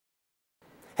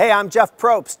Hey, I'm Jeff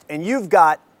Probst, and you've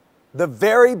got the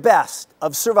very best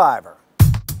of Survivor.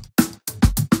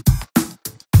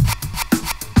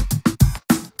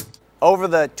 Over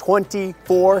the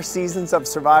 24 seasons of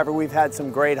Survivor, we've had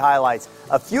some great highlights.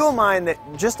 A few of mine that,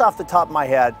 just off the top of my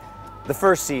head, the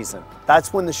first season.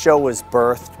 That's when the show was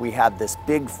birthed. We had this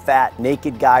big, fat,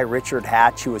 naked guy, Richard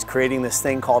Hatch, who was creating this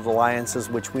thing called Alliances,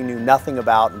 which we knew nothing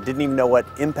about and didn't even know what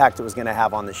impact it was going to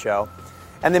have on the show.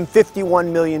 And then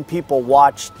 51 million people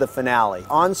watched the finale.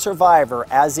 On Survivor,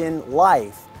 as in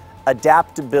life,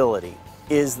 adaptability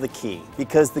is the key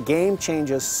because the game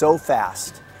changes so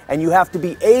fast. And you have to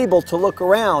be able to look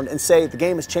around and say, the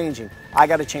game is changing, I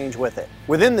got to change with it.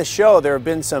 Within the show, there have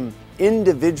been some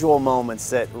individual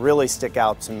moments that really stick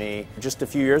out to me. Just a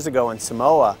few years ago in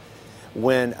Samoa,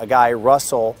 when a guy,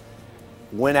 Russell,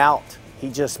 went out. He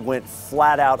just went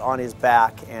flat out on his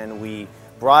back, and we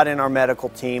brought in our medical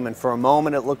team, and for a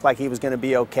moment it looked like he was going to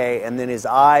be okay, and then his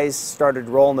eyes started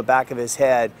rolling the back of his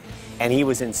head, and he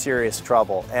was in serious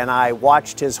trouble. And I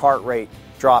watched his heart rate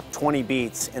drop 20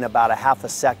 beats in about a half a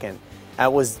second.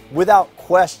 And it was, without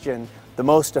question, the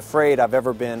most afraid I've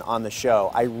ever been on the show.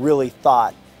 I really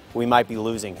thought we might be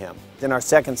losing him. In our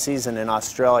second season in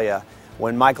Australia,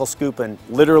 when Michael Skupin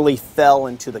literally fell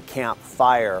into the camp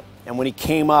fire, and when he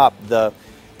came up, the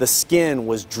skin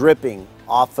was dripping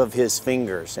off of his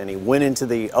fingers, and he went into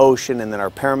the ocean, and then our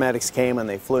paramedics came and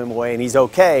they flew him away, and he's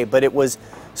okay. But it was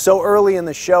so early in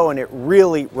the show, and it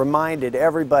really reminded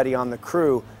everybody on the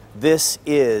crew, this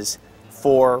is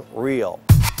for real.